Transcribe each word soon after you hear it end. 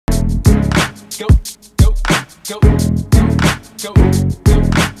go, go, go, go, go, go.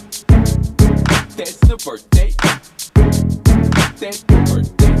 That's the birthday. That's the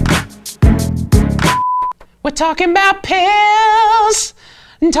birthday. We're talking about pills.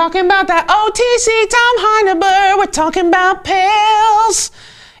 I'm talking about that OTC Tom Heineberg. We're talking about pills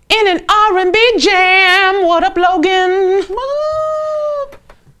in an R&B jam. What up, Logan?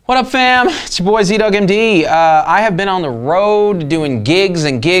 What up, fam? It's your boy ZDoggMD. I have been on the road doing gigs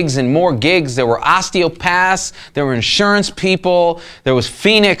and gigs and more gigs. There were osteopaths, there were insurance people, there was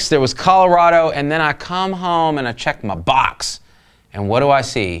Phoenix, there was Colorado, and then I come home and I check my box. And what do I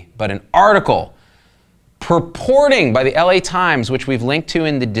see but an article purporting by the LA Times, which we've linked to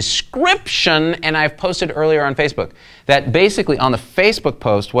in the description, and I've posted earlier on Facebook, that basically on the Facebook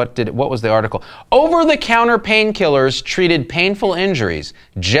post, what was the article? Over-the-counter painkillers treated painful injuries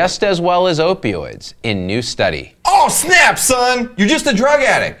just as well as opioids in new study. Oh snap, son! You're just a drug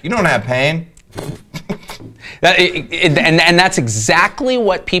addict. You don't have pain. And that's exactly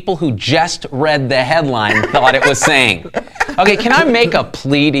what people who just read the headline thought it was saying. Okay, can I make a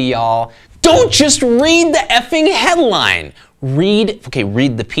plea to y'all? Don't just read the effing headline. Read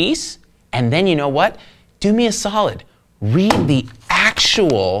the piece, and then you know what? Do me a solid. Read the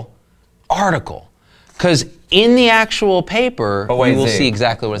actual article. Because in the actual paper, you will see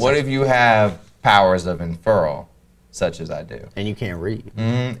exactly what it says. What if you have powers of inferral, such as I do? And you can't read.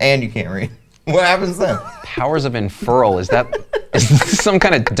 And you can't read. What happens then? Powers of inferral, is this some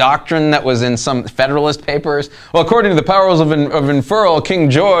kind of doctrine that was in some Federalist papers? Well, according to the powers of inferral,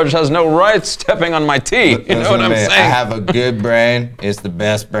 King George has no right stepping on my tea. You know what I'm saying? I have a good brain. It's the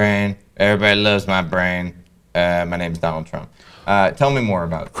best brain. Everybody loves my brain. My name is Donald Trump. Tell me more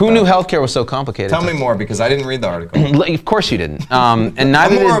about it. Who knew healthcare was so complicated? Tell me more, because I didn't read the article. Of course you didn't. And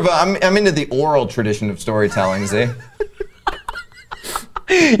neither I'm into the oral tradition of storytelling, Z.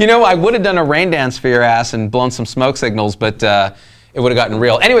 You know, I would have done a rain dance for your ass and blown some smoke signals, but it would have gotten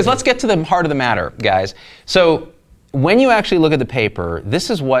real. Anyways, let's get to the heart of the matter, guys. So when you actually look at the paper, this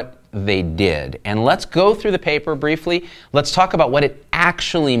is what they did. And let's go through the paper briefly. Let's talk about what it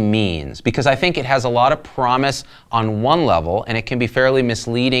actually means, because I think it has a lot of promise on one level, and it can be fairly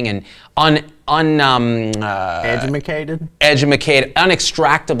misleading and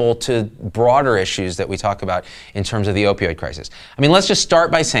unextractable to broader issues that we talk about in terms of the opioid crisis. I mean, let's just start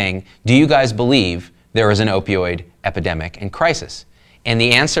by saying, do you guys believe there is an opioid epidemic and crisis? And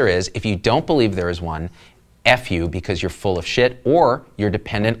the answer is, if you don't believe there is one, F you, because you're full of shit, or you're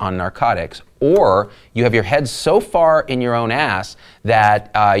dependent on narcotics, or you have your head so far in your own ass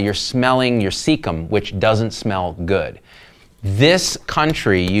that you're smelling your cecum, which doesn't smell good. This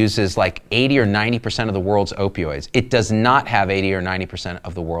country uses like 80 or 90% of the world's opioids. It does not have 80 or 90%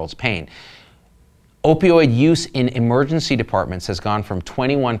 of the world's pain. Opioid use in emergency departments has gone from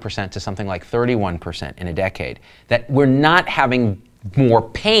 21% to something like 31% in a decade. That we're not having more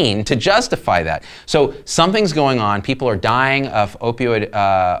pain to justify that. So something's going on. People are dying of opioid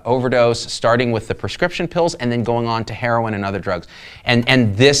overdose, starting with the prescription pills and then going on to heroin and other drugs.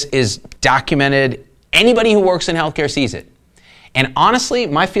 And this is documented. Anybody who works in healthcare sees it. And honestly,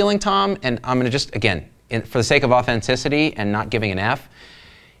 my feeling, Tom, and I'm going to just, again, for the sake of authenticity and not giving an F,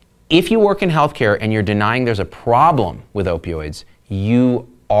 if you work in healthcare and you're denying there's a problem with opioids, you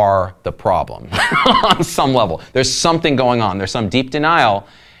are the problem on some level. There's something going on. There's some deep denial,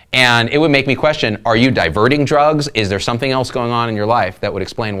 and it would make me question, are you diverting drugs? Is there something else going on in your life that would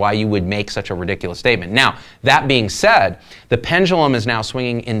explain why you would make such a ridiculous statement? Now, that being said, the pendulum is now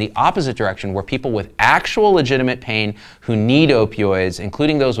swinging in the opposite direction, where people with actual legitimate pain who need opioids,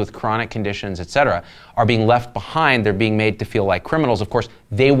 including those with chronic conditions, etc., are being left behind. They're being made to feel like criminals. Of course,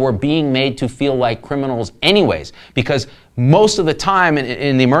 they were being made to feel like criminals anyways, because most of the time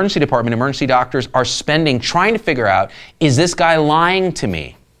in the emergency department, emergency doctors are spending trying to figure out, is this guy lying to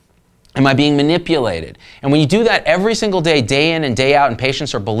me? Am I being manipulated? And when you do that every single day, day in and day out, and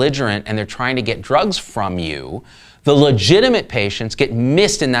patients are belligerent and they're trying to get drugs from you, the legitimate patients get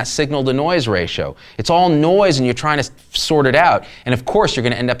missed in that signal-to-noise ratio. It's all noise and you're trying to sort it out. And of course, you're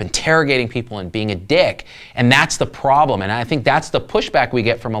going to end up interrogating people and being a dick. And that's the problem. And I think that's the pushback we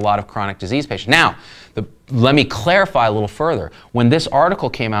get from a lot of chronic disease patients. Now, let me clarify a little further. When this article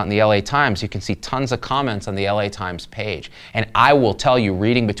came out in the LA Times, you can see tons of comments on the LA Times page. And I will tell you,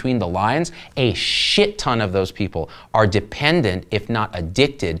 reading between the lines, a shit ton of those people are dependent, if not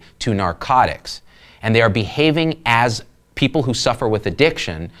addicted, to narcotics. And they are behaving as people who suffer with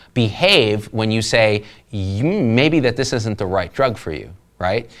addiction behave when you say, maybe that this isn't the right drug for you,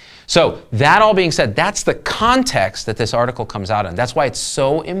 right? So that all being said, that's the context that this article comes out in. That's why it's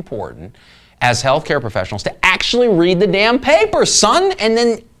so important as healthcare professionals to actually read the damn paper, son, and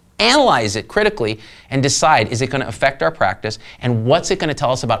analyze it critically and decide, is it going to affect our practice, and what's it going to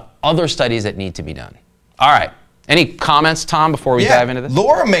tell us about other studies that need to be done? All right. Any comments, Tom, before we dive into this?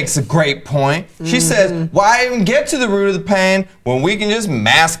 Laura makes a great point. She says, why even get to the root of the pain when we can just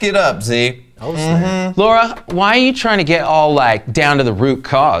mask it up, Z? Laura, why are you trying to get all like down to the root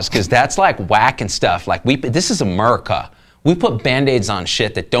cause? Because that's like whack and stuff. Like this is America. We put Band-Aids on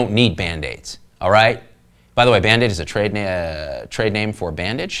shit that don't need Band-Aids, all right? By the way, Band-Aid is a trade name for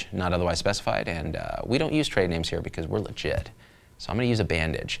bandage, not otherwise specified, and we don't use trade names here because we're legit. So I'm going to use a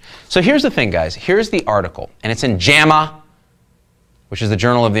bandage. So here's the thing, guys. Here's the article, and it's in JAMA, which is the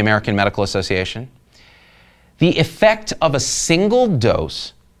Journal of the American Medical Association. The effect of a single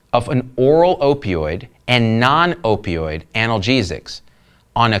dose of an oral opioid and non-opioid analgesics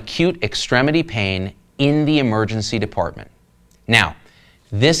on acute extremity pain in the emergency department. Now,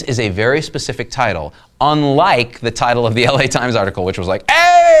 this is a very specific title, unlike the title of the LA Times article, which was like,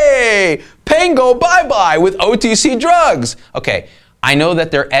 hey, pain go bye-bye with OTC drugs. Okay, I know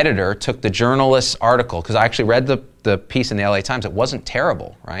that their editor took the journalist's article, because I actually read the piece in the LA Times. It wasn't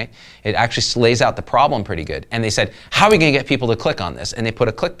terrible, right? It actually lays out the problem pretty good. And they said, how are we going to get people to click on this? And they put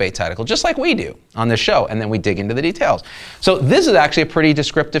a clickbait title, just like we do on this show, and then we dig into the details. So this is actually a pretty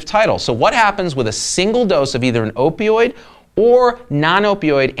descriptive title. So what happens with a single dose of either an opioid or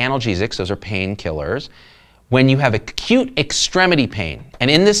non-opioid analgesics, those are painkillers, when you have acute extremity pain? And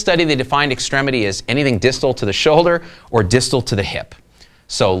in this study, they defined extremity as anything distal to the shoulder or distal to the hip.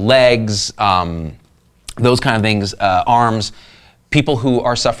 So legs, those kind of things, arms, people who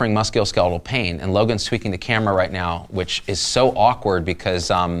are suffering musculoskeletal pain. And Logan's tweaking the camera right now, which is so awkward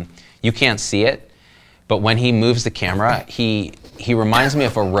because you can't see it. But when he moves the camera, he reminds me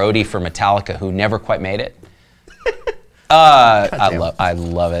of a roadie for Metallica who never quite made it. I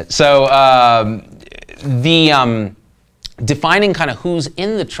love it. So defining kind of who's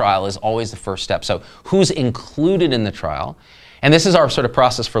in the trial is always the first step. So who's included in the trial? And this is our sort of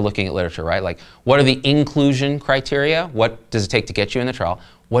process for looking at literature, right? Like, what are the inclusion criteria? What does it take to get you in the trial?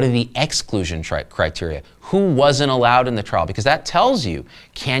 What are the exclusion criteria? Who wasn't allowed in the trial? Because that tells you,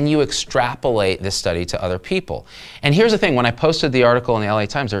 can you extrapolate this study to other people? And here's the thing, when I posted the article in the LA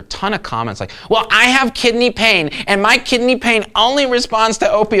Times, there are a ton of comments like, well, I have kidney pain, and my kidney pain only responds to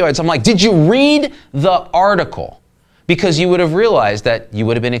opioids. I'm like, did you read the article? Because you would have realized that you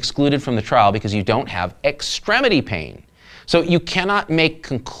would have been excluded from the trial because you don't have extremity pain. So you cannot make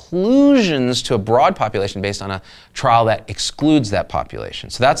conclusions to a broad population based on a trial that excludes that population.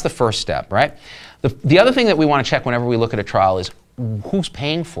 So that's the first step, right? The other thing that we want to check whenever we look at a trial is who's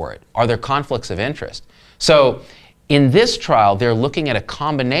paying for it? Are there conflicts of interest? So in this trial, they're looking at a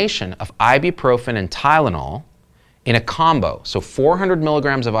combination of ibuprofen and Tylenol in a combo. So 400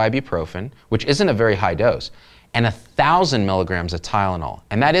 milligrams of ibuprofen, which isn't a very high dose, and 1,000 milligrams of Tylenol.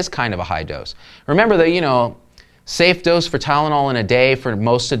 And that is kind of a high dose. Remember that, you know, safe dose for Tylenol in a day for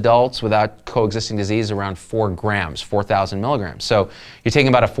most adults without coexisting disease around 4 grams, 4,000 milligrams. So you're taking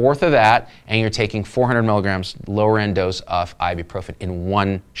about a fourth of that, and you're taking 400 milligrams lower end dose of ibuprofen in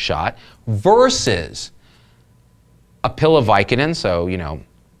one shot versus a pill of Vicodin. So, you know,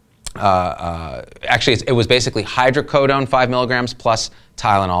 actually it was basically hydrocodone 5 milligrams plus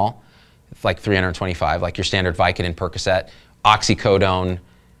Tylenol, like 325, like your standard Vicodin, Percocet, oxycodone,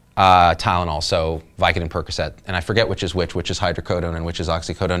 Tylenol, so Vicodin, Percocet, and I forget which is hydrocodone and which is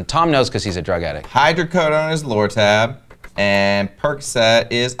oxycodone. Tom knows because he's a drug addict. Hydrocodone is Lortab, and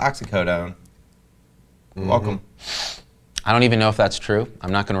Percocet is oxycodone. Welcome. I don't even know if that's true.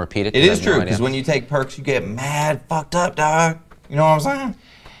 I'm not going to repeat it. It is true, because when you take perks, you get mad fucked up, dog. You know what I'm saying?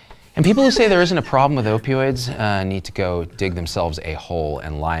 And people who say there isn't a problem with opioids need to go dig themselves a hole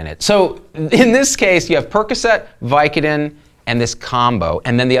and lie in it. So in this case, you have Percocet, Vicodin, and this combo,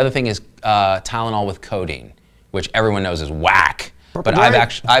 and then the other thing is Tylenol with codeine, which everyone knows is whack. But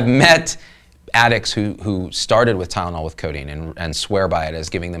I've met addicts who started with Tylenol with codeine and swear by it as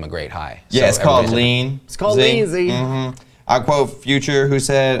giving them a great high. Yeah, so it's called lean. It's called lean, Z. I quote Future, who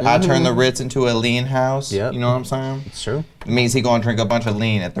said, I turned the Ritz into a lean house. Yep. You know what I'm saying? It's true. It means he gonna drink a bunch of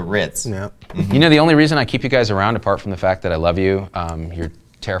lean at the Ritz. Yep. You know, the only reason I keep you guys around, apart from the fact that I love you, you're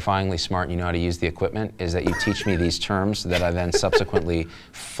terrifyingly smart and you know how to use the equipment, is that you teach me these terms that I then subsequently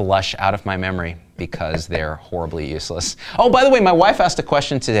flush out of my memory because they're horribly useless. Oh, by the way, my wife asked a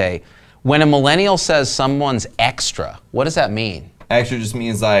question today. When a millennial says someone's extra, what does that mean? Extra just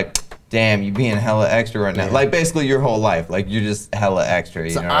means like, damn, you being hella extra right now. Yeah. Like basically your whole life, like you're just hella extra.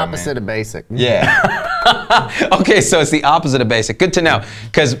 It's the opposite of basic. Yeah. Okay, so it's the opposite of basic. Good to know,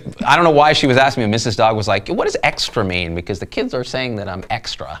 because I don't know why she was asking me. Mrs. Dog was like, what does extra mean? Because the kids are saying that I'm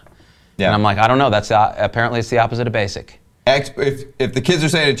extra. Yeah. And I'm like, I don't know. That's apparently it's the opposite of basic. If the kids are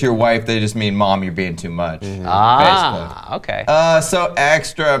saying it to your wife, they just mean, Mom, you're being too much. Ah, okay. So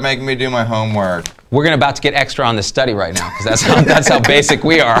extra, making me do my homework. We're about to get extra on this study right now because that's how basic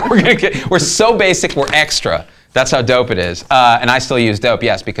we are. We're so basic, we're extra. That's how dope it is. And I still use dope,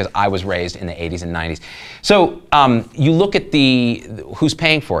 yes, because I was raised in the 80s and 90s. So you look at who's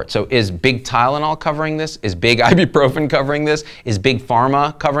paying for it. So is big Tylenol covering this? Is big ibuprofen covering this? Is big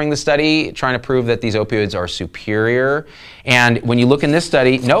pharma covering the study, trying to prove that these opioids are superior? And when you look in this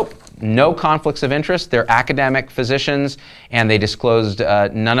study, nope, no conflicts of interest. They're academic physicians, and they disclosed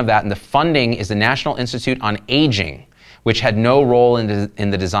none of that. And the funding is the National Institute on Aging, which had no role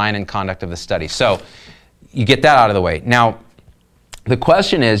in the design and conduct of the study. So you get that out of the way. Now, the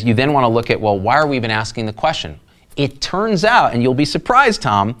question is, you then want to look at, well, why are we even asking the question? It turns out, and you'll be surprised,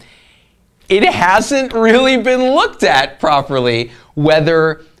 Tom, it hasn't really been looked at properly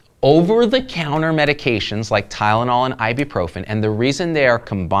whether over-the-counter medications like Tylenol and ibuprofen, and the reason they are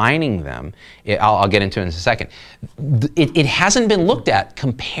combining them, I'll get into it in a second, it hasn't been looked at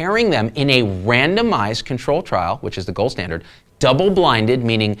comparing them in a randomized control trial, which is the gold standard, double-blinded,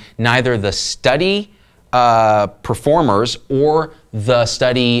 meaning neither the study performers or the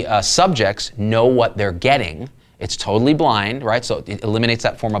study subjects know what they're getting. It's totally blind, right? So it eliminates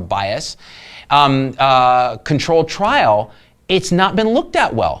that form of bias. Controlled trial, it's not been looked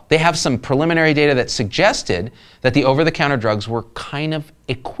at well. They have some preliminary data that suggested that the over-the-counter drugs were kind of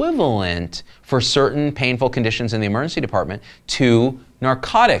equivalent for certain painful conditions in the emergency department to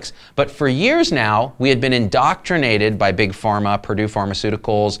narcotics. But for years now, we had been indoctrinated by Big Pharma, Purdue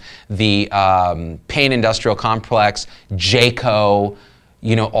Pharmaceuticals, the pain industrial complex, JACO,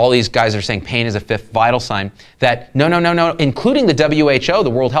 you know, all these guys are saying pain is a fifth vital sign, that no, including the WHO, the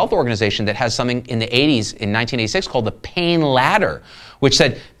World Health Organization, that has something in the 80s, in 1986, called the pain ladder, which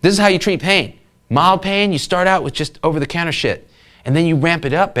said, this is how you treat pain. Mild pain, you start out with just over-the-counter shit. And then you ramp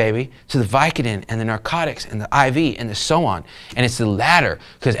it up, baby, to the Vicodin and the narcotics and the IV and the so on. And it's the ladder,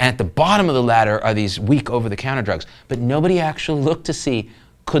 because at the bottom of the ladder are these weak over-the-counter drugs. But nobody actually looked to see,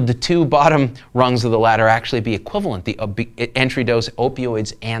 could the two bottom rungs of the ladder actually be equivalent, the entry dose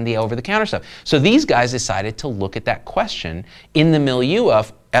opioids and the over-the-counter stuff? So these guys decided to look at that question in the milieu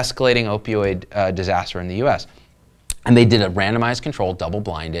of escalating opioid disaster in the US. And they did a randomized controlled,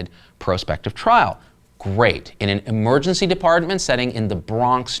 double-blinded, prospective trial. Great, in an emergency department setting in the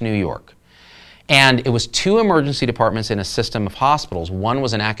Bronx, New York. And it was two emergency departments in a system of hospitals. One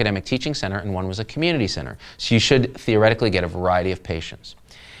was an academic teaching center and one was a community center. So you should theoretically get a variety of patients.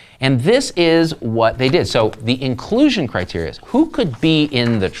 And this is what they did. So the inclusion criteria is, who could be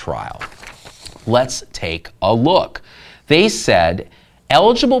in the trial? Let's take a look. They said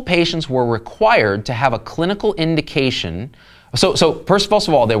eligible patients were required to have a clinical indication. So first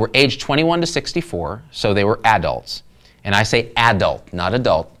of all, they were aged 21 to 64, so they were adults. And I say adult, not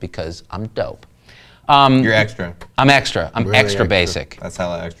adult, because I'm dope. You're extra. I'm extra. I'm Really extra extra. basic. That's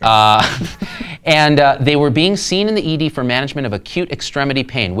hella extra. And they were being seen in the ED for management of acute extremity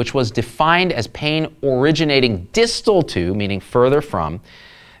pain, which was defined as pain originating distal to, meaning further from,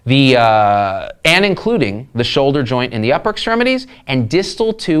 and including the shoulder joint in the upper extremities, and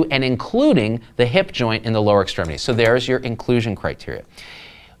distal to and including the hip joint in the lower extremities. So there's your inclusion criteria.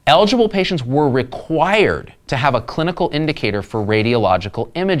 Eligible patients were required to have a clinical indicator for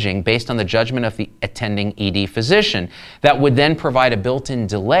radiological imaging based on the judgment of the attending ED physician that would then provide a built-in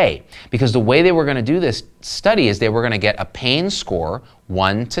delay, because the way they were going to do this study is they were going to get a pain score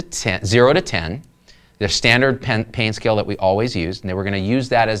 0 to 10, their standard pain scale that we always use, and they were going to use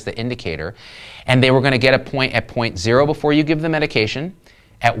that as the indicator, and they were going to get a point at point 0 before you give the medication,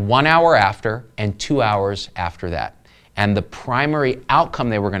 at 1 hour after, and 2 hours after that. And the primary outcome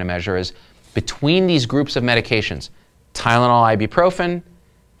they were going to measure is between these groups of medications, Tylenol, ibuprofen,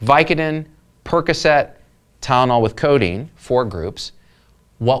 Vicodin, Percocet, Tylenol with codeine, 4 groups,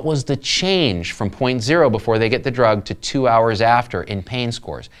 what was the change from point 0 before they get the drug to 2 hours after in pain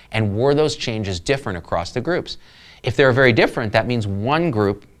scores? And were those changes different across the groups? If they're very different, that means one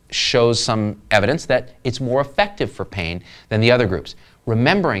group shows some evidence that it's more effective for pain than the other groups.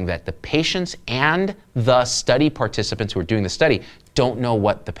 Remembering that the patients and the study participants who are doing the study don't know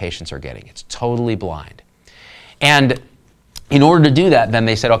what the patients are getting. It's totally blind. And in order to do that, then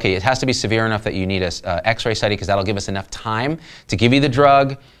they said, okay, it has to be severe enough that you need an x-ray study, because that'll give us enough time to give you the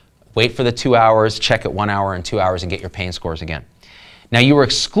drug, wait for the 2 hours, check at 1 hour and 2 hours, and get your pain scores again. Now, you were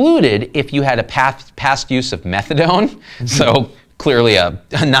excluded if you had a past use of methadone, so clearly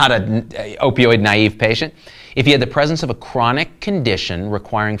not an opioid naive patient. if you had the presence of a chronic condition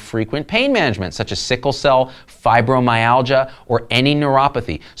requiring frequent pain management, such as sickle cell, fibromyalgia, or any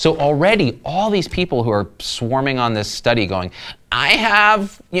neuropathy. So already, all these people who are swarming on this study going, I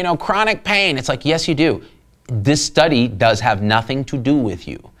have, chronic pain. It's like, yes, you do. This study does have nothing to do with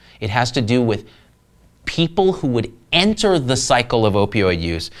you. It has to do with people who would enter the cycle of opioid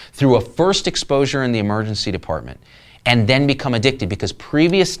use through a first exposure in the emergency department and then become addicted, because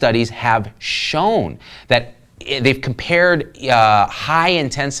previous studies have shown that they've compared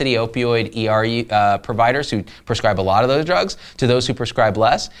high-intensity opioid ER providers who prescribe a lot of those drugs to those who prescribe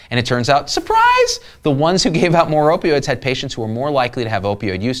less, and it turns out, surprise, the ones who gave out more opioids had patients who were more likely to have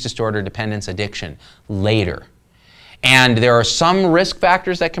opioid use disorder, dependence, addiction later. And there are some risk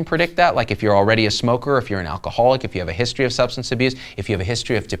factors that can predict that, like if you're already a smoker, if you're an alcoholic, if you have a history of substance abuse, if you have a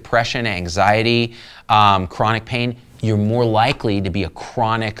history of depression, anxiety, chronic pain, you're more likely to be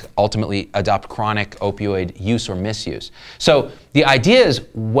ultimately adopt chronic opioid use or misuse. So the idea is,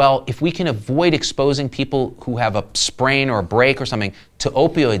 well, if we can avoid exposing people who have a sprain or a break or something to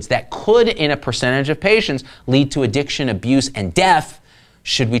opioids, that could, in a percentage of patients, lead to addiction, abuse, and death.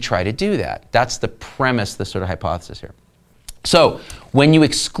 Should we try to do that? That's the premise, the sort of hypothesis here. So when you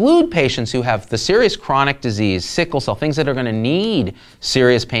exclude patients who have the serious chronic disease, sickle cell, things that are going to need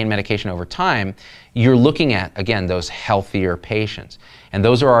serious pain medication over time, you're looking at, again, those healthier patients. And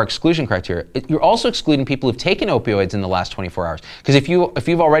those are our exclusion criteria. You're also excluding people who've taken opioids in the last 24 hours. Because if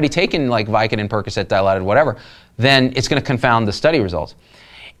you've already taken like Vicodin, Percocet, Dilaudid, whatever, then it's going to confound the study results.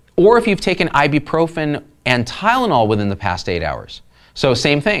 Or if you've taken ibuprofen and Tylenol within the past 8 hours. So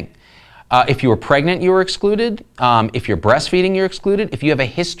same thing. If you were pregnant, you were excluded. If you're breastfeeding, you're excluded. If you have a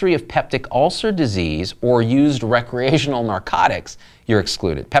history of peptic ulcer disease or used recreational narcotics, you're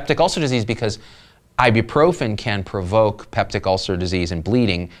excluded. Peptic ulcer disease because ibuprofen can provoke peptic ulcer disease and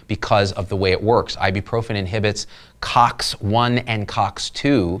bleeding because of the way it works. Ibuprofen inhibits COX-1 and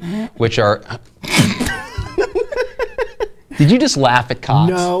COX-2, which are... Did you just laugh at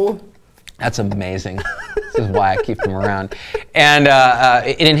COX? No. That's amazing. This is why I keep them around. And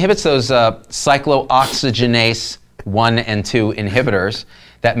it inhibits those cyclooxygenase 1 and 2 inhibitors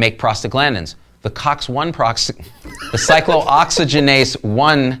that make prostaglandins. The COX-1 the cyclooxygenase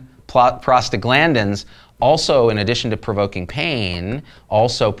 1 prostaglandins also, in addition to provoking pain,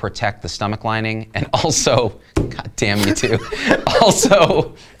 also protect the stomach lining and also, God damn you too,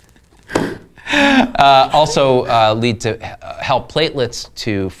 also lead to help platelets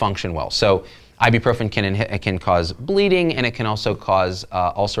to function well. So ibuprofen can cause bleeding, and it can also cause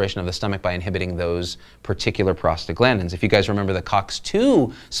ulceration of the stomach by inhibiting those particular prostaglandins. If you guys remember, the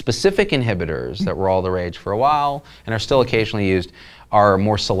COX-2 specific inhibitors that were all the rage for a while and are still occasionally used are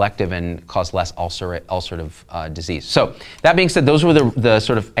more selective and cause less ulcerative disease. So that being said, those were the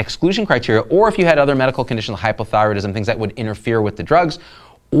sort of exclusion criteria, or if you had other medical conditions, hypothyroidism, things that would interfere with the drugs.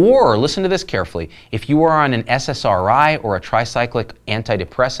 Or, listen to this carefully, if you are on an SSRI or a tricyclic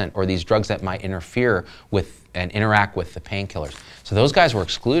antidepressant or these drugs that might interfere with and interact with the painkillers. So those guys were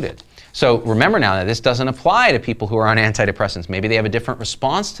excluded. So remember now that this doesn't apply to people who are on antidepressants. Maybe they have a different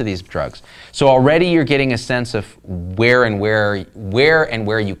response to these drugs. So already you're getting a sense of where and where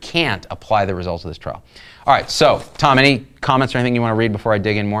you can't apply the results of this trial. All right, so Tom, any comments or anything you want to read before I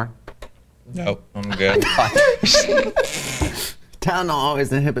dig in more? Nope, I'm good. Tylenol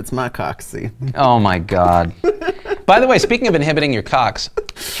always inhibits my COX-C. Oh my God. By the way, speaking of inhibiting your COX,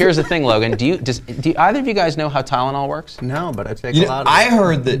 here's the thing, Logan. Do either of you guys know how Tylenol works? No, but I take a lot of I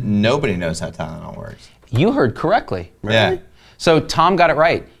heard that nobody knows how Tylenol works. You heard correctly. Really? Yeah. So Tom got it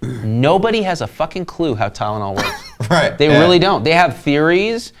right. Nobody has a fucking clue how Tylenol works. Right. They really don't. They have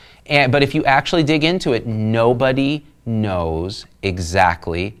theories, but if you actually dig into it, nobody knows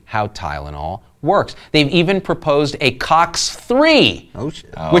exactly how Tylenol works. They've even proposed a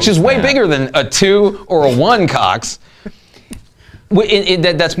COX-3, which is way bigger than a 2 or a 1 COX.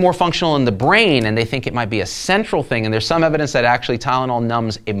 That's more functional in the brain, and they think it might be a central thing, and there's some evidence that actually Tylenol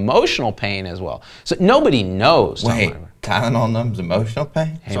numbs emotional pain as well. So nobody knows. Wait, Tylenol numbs emotional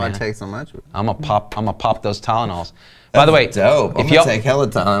pain? Hey, so man, I take so much of it. I'm gonna pop those Tylenols. By the way, dope. I'm gonna take hella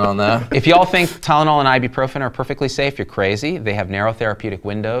Tylenol now. If y'all think Tylenol and ibuprofen are perfectly safe, you're crazy. They have narrow therapeutic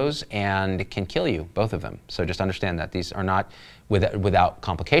windows and can kill you, both of them. So just understand that these are not without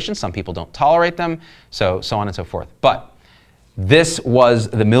complications. Some people don't tolerate them, so on and so forth. But this was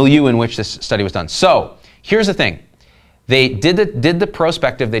the milieu in which this study was done. So here's the thing. They did the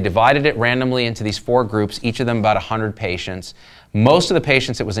prospective. They divided it randomly into these 4 groups, each of them about 100 patients. Most of the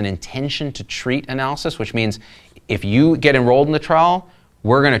patients, it was an intention to treat analysis, which means if you get enrolled in the trial,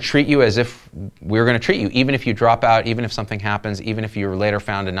 we're going to treat you as if we're going to treat you, even if you drop out, even if something happens, even if you're later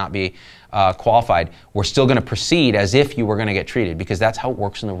found to not be qualified, we're still going to proceed as if you were going to get treated, because that's how it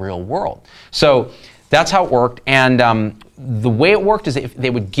works in the real world. So that's how it worked, and the way it worked is if they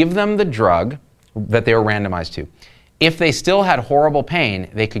would give them the drug that they were randomized to. If they still had horrible pain,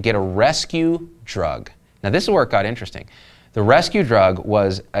 they could get a rescue drug. Now this is where it got interesting. The rescue drug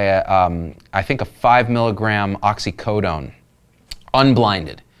was, I think, a 5 milligram oxycodone,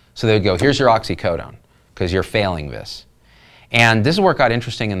 unblinded. So they would go, here's your oxycodone, because you're failing this. And this is where it got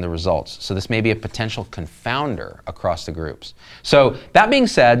interesting in the results. So this may be a potential confounder across the groups. So that being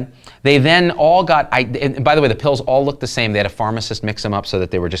said, they then all got, and by the way, the pills all looked the same. They had a pharmacist mix them up so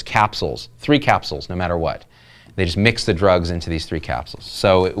that they were just capsules, 3 capsules, no matter what. They just mixed the drugs into these 3 capsules.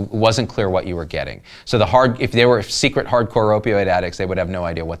 So it wasn't clear what you were getting. So if they were secret hardcore opioid addicts, they would have no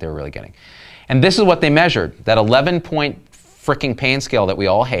idea what they were really getting. And this is what they measured, that 11-point freaking pain scale that we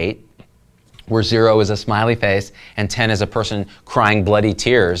all hate, where 0 is a smiley face and 10 is a person crying bloody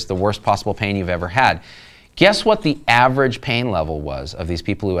tears, the worst possible pain you've ever had. Guess what the average pain level was of these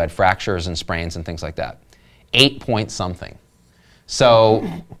people who had fractures and sprains and things like that? 8 point something. So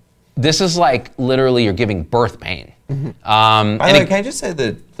this is like literally you're giving birth pain. By the way, can I just say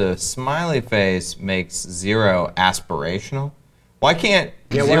that the smiley face makes 0 aspirational? Why can't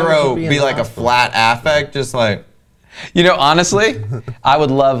 0 be like a flat affect, just like... You know, honestly, I would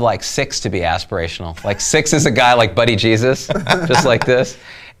love like 6 to be aspirational. Like 6 is a guy like Buddy Jesus, just like this.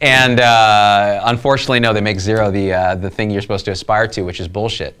 And unfortunately, no, they make 0 the thing you're supposed to aspire to, which is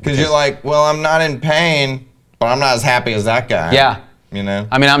bullshit. Because you're like, well, I'm not in pain, but I'm not as happy as that guy. Yeah. You know?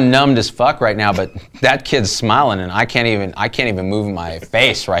 I mean, I'm numbed as fuck right now, but that kid's smiling, and I can't even move my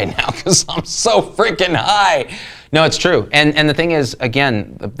face right now because I'm so freaking high. No, it's true. And the thing is,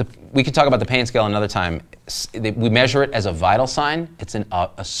 again, we can talk about the pain scale another time. We measure it as a vital sign. It's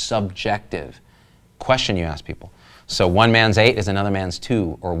a subjective question you ask people. So one man's 8 is another man's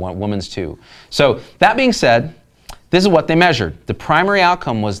 2, or one woman's 2. So that being said, this is what they measured. The primary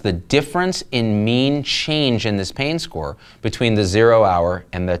outcome was the difference in mean change in this pain score between the 0 hour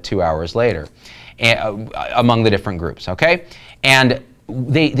and the 2 hours later, among the different groups, okay? And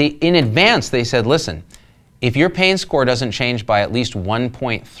they in advance, they said, listen, if your pain score doesn't change by at least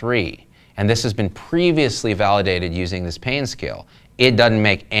 1.3, and this has been previously validated using this pain scale,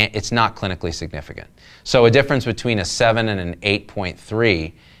 it's not clinically significant. So a difference between a 7 and an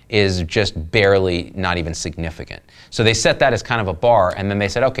 8.3 is just barely not even significant. So they set that as kind of a bar, and then they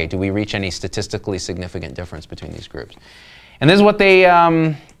said, okay, do we reach any statistically significant difference between these groups? And this is what they,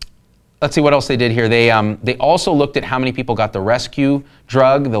 let's see what else they did here. They also looked at how many people got the rescue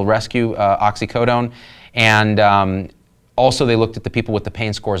drug, the rescue oxycodone, and also they looked at the people with the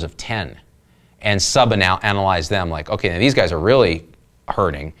pain scores of 10 and sub-analyzed them, like, okay, now these guys are really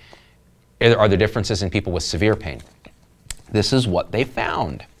hurting. Are there differences in people with severe pain? This is what they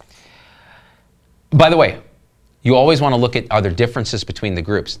found. By the way, you always want to look at, are there differences between the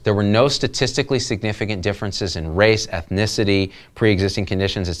groups? There were no statistically significant differences in race, ethnicity, pre-existing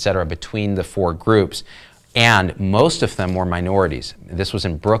conditions, etc. between the 4 groups, and most of them were minorities. This was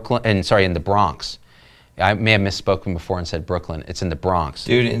in in the Bronx. I may have misspoken before and said Brooklyn. It's in the Bronx.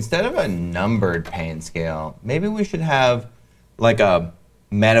 Dude, instead of a numbered pain scale, maybe we should have like a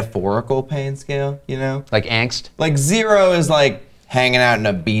metaphorical pain scale, you know? Like angst? Like 0 is like hanging out in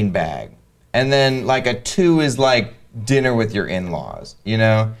a beanbag. And then like a 2 is like dinner with your in-laws, you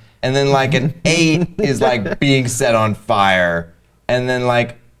know? And then like an 8 is like being set on fire. And then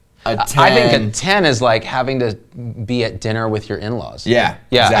like a 10. I think a 10 is like having to be at dinner with your in-laws. Yeah,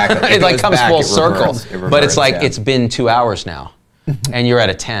 yeah. exactly. It like comes full circle. But it's like, yeah. It's been 2 hours now. And you're at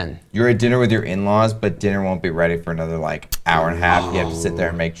a 10. You're at dinner with your in-laws, but dinner won't be ready for another like hour and a half. You have to sit there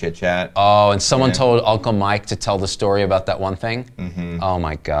and make chit chat. Oh, and someone told Uncle Mike to tell the story about that one thing? Mm-hmm. Oh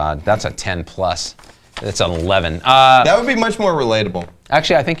my God, that's a 10 plus. It's an 11. That would be much more relatable.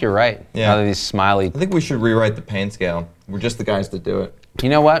 Actually, I think you're right. Yeah. These smiley. I think we should rewrite the pain scale. We're just the guys that do it. You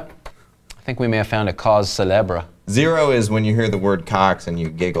know what? I think we may have found a cause célèbre. 0 is when you hear the word cocks and you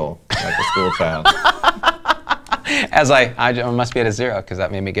giggle like a school child. As I must be at a 0 because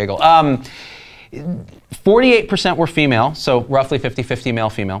that made me giggle. 48% were female, so roughly 50-50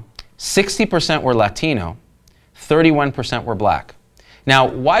 male-female. 60% were Latino. 31% were black. Now,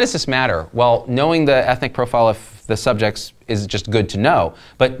 why does this matter? Well, knowing the ethnic profile of the subjects is just good to know,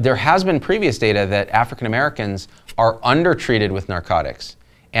 but there has been previous data that African Americans are undertreated with narcotics,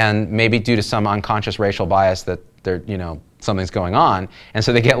 and maybe due to some unconscious racial bias that they're, something's going on, and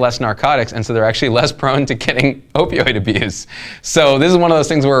so they get less narcotics, and so they're actually less prone to getting opioid abuse. So this is one of those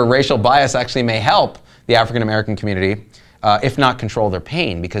things where racial bias actually may help the African American community if not control their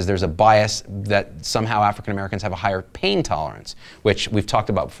pain, because there's a bias that somehow African Americans have a higher pain tolerance, which we've talked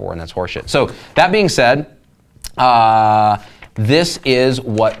about before, and that's horseshit. So that being said, this is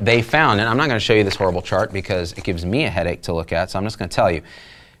what they found. And I'm not going to show you this horrible chart because it gives me a headache to look at, so I'm just going to tell you.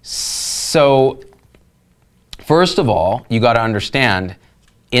 So first of all, you got to understand,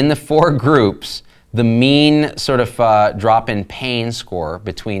 in the 4 groups, the mean sort of drop in pain score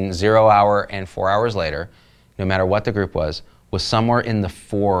between 0 hour and 4 hours later, no matter what the group was somewhere in the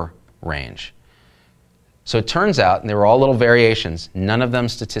 4 range. So it turns out, and there were all little variations, none of them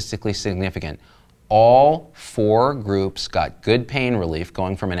statistically significant. All 4 groups got good pain relief,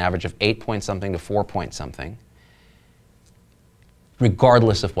 going from an average of 8 point something to 4 point something,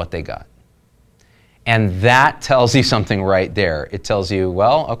 regardless of what they got. And that tells you something right there. It tells you,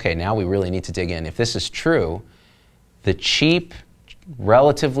 well, okay, now we really need to dig in. If this is true, the cheap,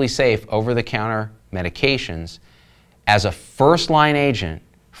 relatively safe, over-the-counter medications as a first-line agent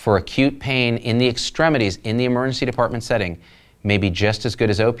for acute pain in the extremities, in the emergency department setting, may be just as good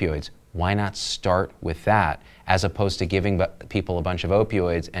as opioids. Why not start with that, as opposed to giving people a bunch of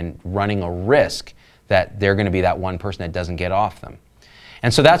opioids and running a risk that they're going to be that one person that doesn't get off them?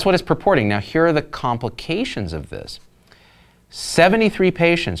 And so that's what it's purporting. Now, here are the complications of this. 73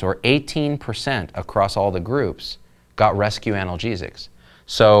 patients, or 18% across all the groups, got rescue analgesics.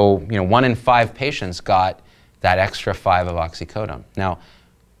 So, 1 in 5 patients got that extra 5 of oxycodone. Now,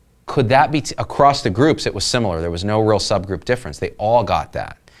 could that be, across the groups, it was similar. There was no real subgroup difference. They all got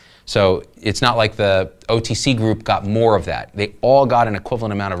that. So it's not like the OTC group got more of that. They all got an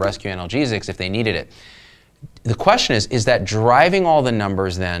equivalent amount of rescue analgesics if they needed it. The question is that driving all the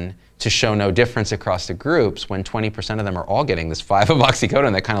numbers then to show no difference across the groups when 20% of them are all getting this 5 of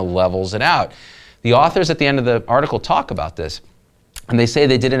oxycodone? That kind of levels it out. The authors at the end of the article talk about this, and they say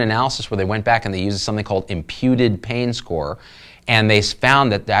they did an analysis where they went back and they used something called imputed pain score, and they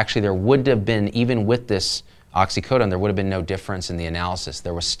found that actually there would have been, even with this oxycodone, there would have been no difference in the analysis.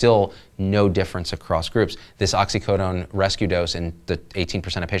 There was still no difference across groups. This oxycodone rescue dose in the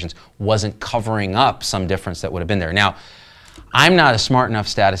 18% of patients wasn't covering up some difference that would have been there. Now, I'm not a smart enough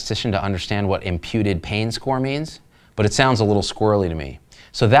statistician to understand what imputed pain score means, but it sounds a little squirrely to me.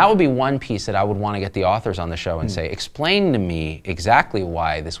 So that would be one piece that I would want to get the authors on the show and say, explain to me exactly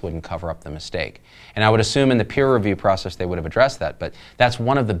why this wouldn't cover up the mistake. And I would assume in the peer review process they would have addressed that, but that's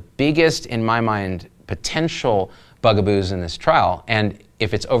one of the biggest, in my mind, potential bugaboos in this trial, and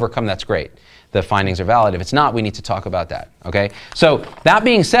if it's overcome, that's great. The findings are valid. If it's not, we need to talk about that, okay? So that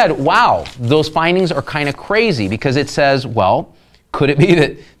being said, wow, those findings are kind of crazy, because it says, well, could it be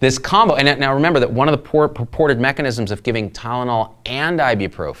that this combo, and now remember that one of the purported mechanisms of giving Tylenol and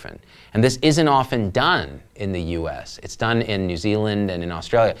ibuprofen, and this isn't often done in the US, it's done in New Zealand and in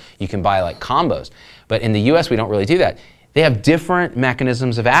Australia, you can buy like combos, but in the US we don't really do that. They have different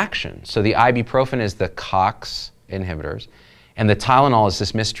mechanisms of action. So the ibuprofen is the COX inhibitors, and the Tylenol is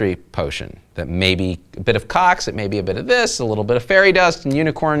this mystery potion that may be a bit of COX, it may be a bit of this, a little bit of fairy dust and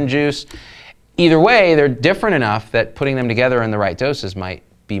unicorn juice. Either way, they're different enough that putting them together in the right doses might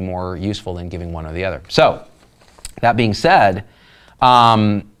be more useful than giving one or the other. So, that being said,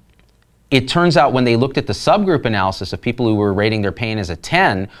 it turns out when they looked at the subgroup analysis of people who were rating their pain as a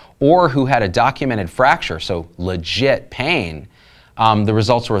 10 or who had a documented fracture, so legit pain, the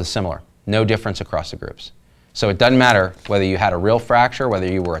results were similar. No difference across the groups. So it doesn't matter whether you had a real fracture,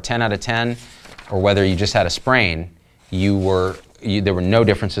 whether you were a 10 out of 10, or whether you just had a sprain, there were no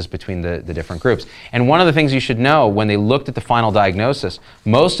differences between the different groups. And one of the things you should know, when they looked at the final diagnosis,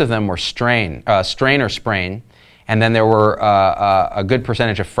 most of them were strain or sprain, and then there were a good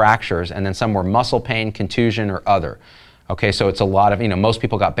percentage of fractures, and then some were muscle pain, contusion, or other. Okay, so it's a lot of, most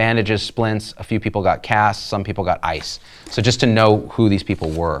people got bandages, splints, a few people got casts, some people got ice. So just to know who these people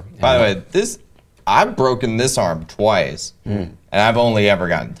were. By the way, I've broken this arm twice, and I've only ever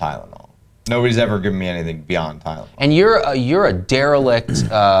gotten Tylenol. Nobody's ever given me anything beyond Tylenol. And you're a derelict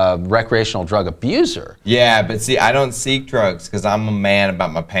recreational drug abuser. Yeah, but see, I don't seek drugs because I'm a man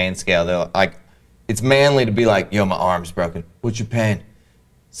about my pain scale. They're like, it's manly to be like, yo, my arm's broken. What's your pain?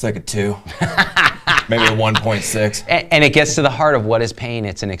 It's like a 2. Maybe a 1.6. And it gets to the heart of what is pain.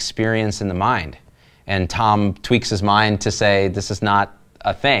 It's an experience in the mind. And Tom tweaks his mind to say this is not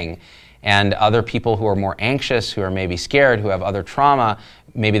a thing. And other people who are more anxious, who are maybe scared, who have other trauma,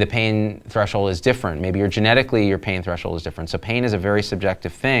 maybe the pain threshold is different. Maybe genetically your pain threshold is different. So pain is a very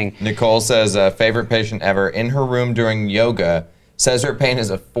subjective thing. Nicole says, favorite patient ever in her room during yoga, says her pain is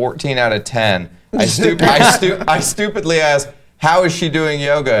a 14 out of 10. I stupidly ask, how is she doing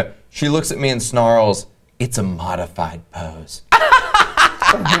yoga? She looks at me and snarls, it's a modified pose.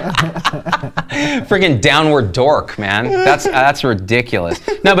 Friggin' downward dork, man. That's ridiculous.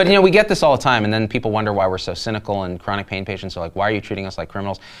 No, but we get this all the time, and then people wonder why we're so cynical, and chronic pain patients are like, why are you treating us like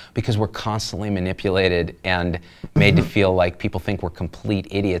criminals? Because we're constantly manipulated and made to feel like people think we're complete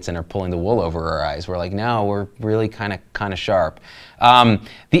idiots and are pulling the wool over our eyes. We're like, no, we're really kind of sharp.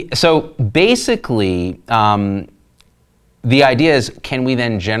 So basically, the idea is, can we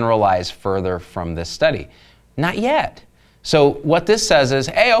then generalize further from this study? Not yet. So what this says is,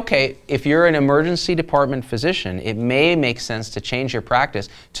 hey, okay, if you're an emergency department physician, it may make sense to change your practice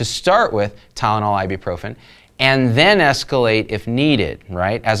to start with Tylenol, ibuprofen, and then escalate if needed,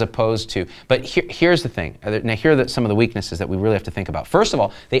 right? As opposed to, but here's the thing. Now here are some of the weaknesses that we really have to think about. First of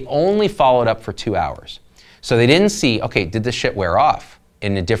all, they only followed up for 2 hours. So they didn't see, okay, did this shit wear off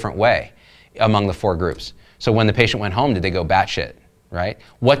in a different way among the 4 groups? So when the patient went home, did they go batshit, right?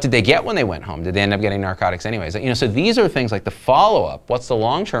 What did they get when they went home? Did they end up getting narcotics anyways? So these are things like the follow-up. What's the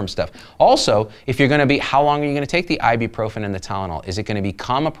long-term stuff? Also, if you're going to be, how long are you going to take the ibuprofen and the Tylenol? Is it going to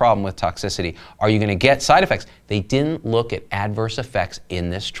become a problem with toxicity? Are you going to get side effects? They didn't look at adverse effects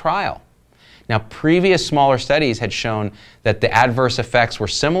in this trial. Now, previous smaller studies had shown that the adverse effects were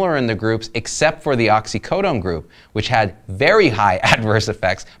similar in the groups except for the oxycodone group, which had very high adverse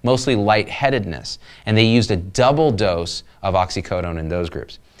effects, mostly lightheadedness. And they used a double dose of oxycodone in those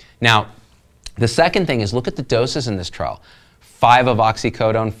groups. Now, the second thing is look at the doses in this trial. 5 of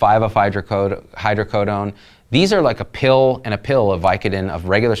oxycodone, 5 of hydrocodone. These are like a pill and a pill of Vicodin, of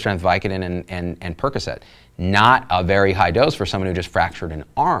regular strength Vicodin and Percocet. Not a very high dose for someone who just fractured an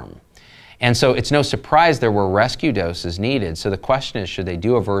arm. And so it's no surprise there were rescue doses needed. So the question is, should they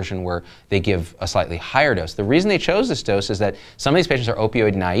do a version where they give a slightly higher dose? The reason they chose this dose is that some of these patients are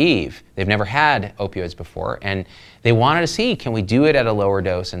opioid naive. They've never had opioids before, and they wanted to see, can we do it at a lower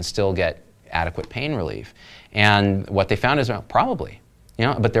dose and still get adequate pain relief? And what they found is, well, probably.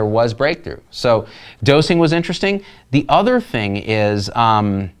 But there was breakthrough. So dosing was interesting. The other thing is,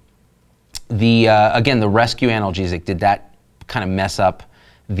 again, the rescue analgesic, did that kind of mess up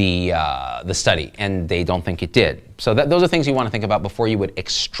the study? And they don't think it did. So those are things you want to think about before you would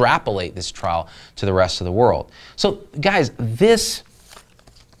extrapolate this trial to the rest of the world. So guys,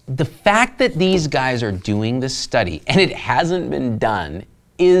 the fact that these guys are doing this study and it hasn't been done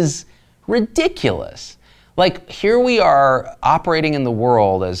is ridiculous. Like, here we are operating in the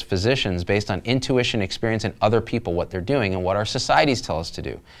world as physicians based on intuition, experience, and other people, what they're doing and what our societies tell us to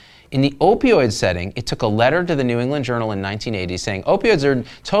do. In the opioid setting, it took a letter to the New England Journal in 1980 saying, opioids are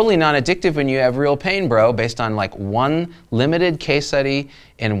totally non-addictive when you have real pain, bro, based on like one limited case study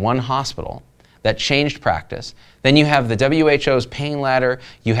in one hospital that changed practice. Then you have the WHO's pain ladder,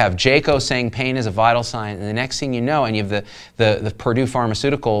 you have JACO saying pain is a vital sign, and the next thing you know, and you have the Purdue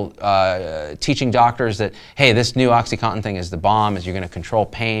Pharmaceutical teaching doctors that, hey, this new OxyContin thing is the bomb, is you're going to control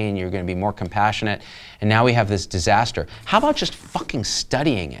pain, you're going to be more compassionate, and now we have this disaster. How about just fucking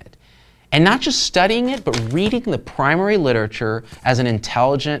studying it? And not just studying it, but reading the primary literature as an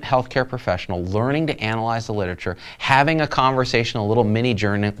intelligent healthcare professional, learning to analyze the literature, having a conversation, a little mini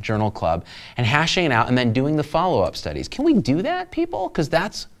journal club, and hashing it out, and then doing the follow-up studies. Can we do that, people? Because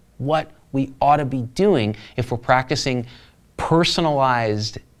that's what we ought to be doing if we're practicing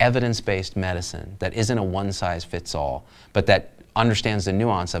personalized, evidence-based medicine that isn't a one-size-fits-all, but that understands the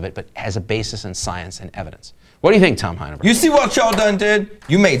nuance of it, but has a basis in science and evidence. What do you think, Tom Heineberg? You see what y'all done did?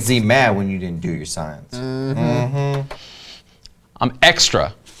 You made Z mad when you didn't do your science. I'm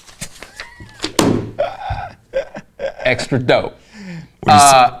extra. Extra dope.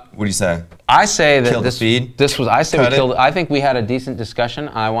 What do you say? I say that Kill the feed? this was, I say Cut we killed it? I think we had a decent discussion.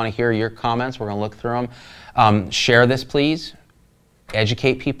 I want to hear your comments. We're going to look through them. Share this, please.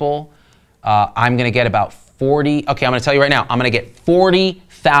 Educate people. I'm going to get about 40, okay, I'm going to tell you right now, I'm going to get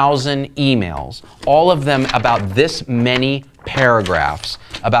 40,000 emails, all of them about this many paragraphs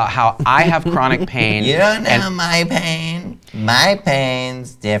about how I have chronic pain. You don't know my pain. My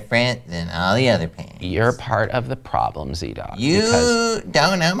pain's different than all the other pains. You're part of the problem, ZDogg. You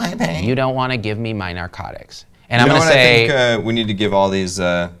don't know my pain. You don't want to give me my narcotics. And I'm You know going to what say, I think we need to give all these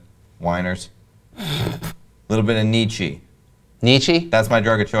whiners? A little bit of Nietzsche. Nietzsche, That's my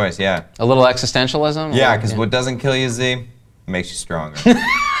drug of choice, yeah. a little existentialism? Yeah, Or- because what doesn't kill you, Z, makes you stronger.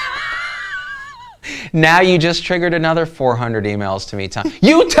 Now you just triggered another 400 emails to me, Tom.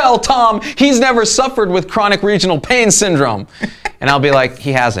 You tell Tom he's never suffered with chronic regional pain syndrome. And I'll be like,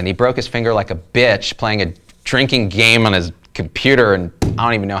 he hasn't. He broke his finger like a bitch playing a drinking game on his computer, and I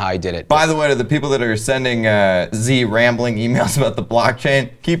don't even know how he did it. By the way, to the people that are sending Z rambling emails about the blockchain,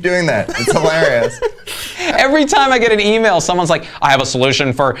 keep doing that. It's hilarious. Every time I get an email, someone's like, I have a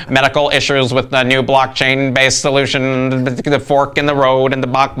solution for medical issues with the new blockchain-based solution, the fork in the road and the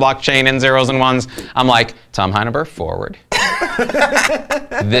blockchain and zeros and ones. I'm like, Tom Heineber, forward.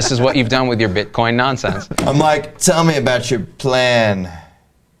 This is what you've done with your Bitcoin nonsense. I'm like, tell me about your plan,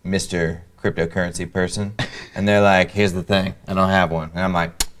 Mr. Cryptocurrency person. And they're like, here's the thing, I don't have one. And I'm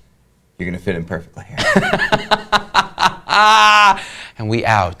like, you're gonna fit in perfectly here. And we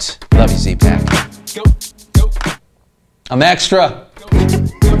out. Love you, Z-Pack. Go, go, I'm extra. go,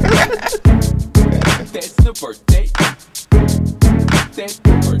 go. That's the birthday. That's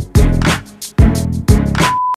the birthday.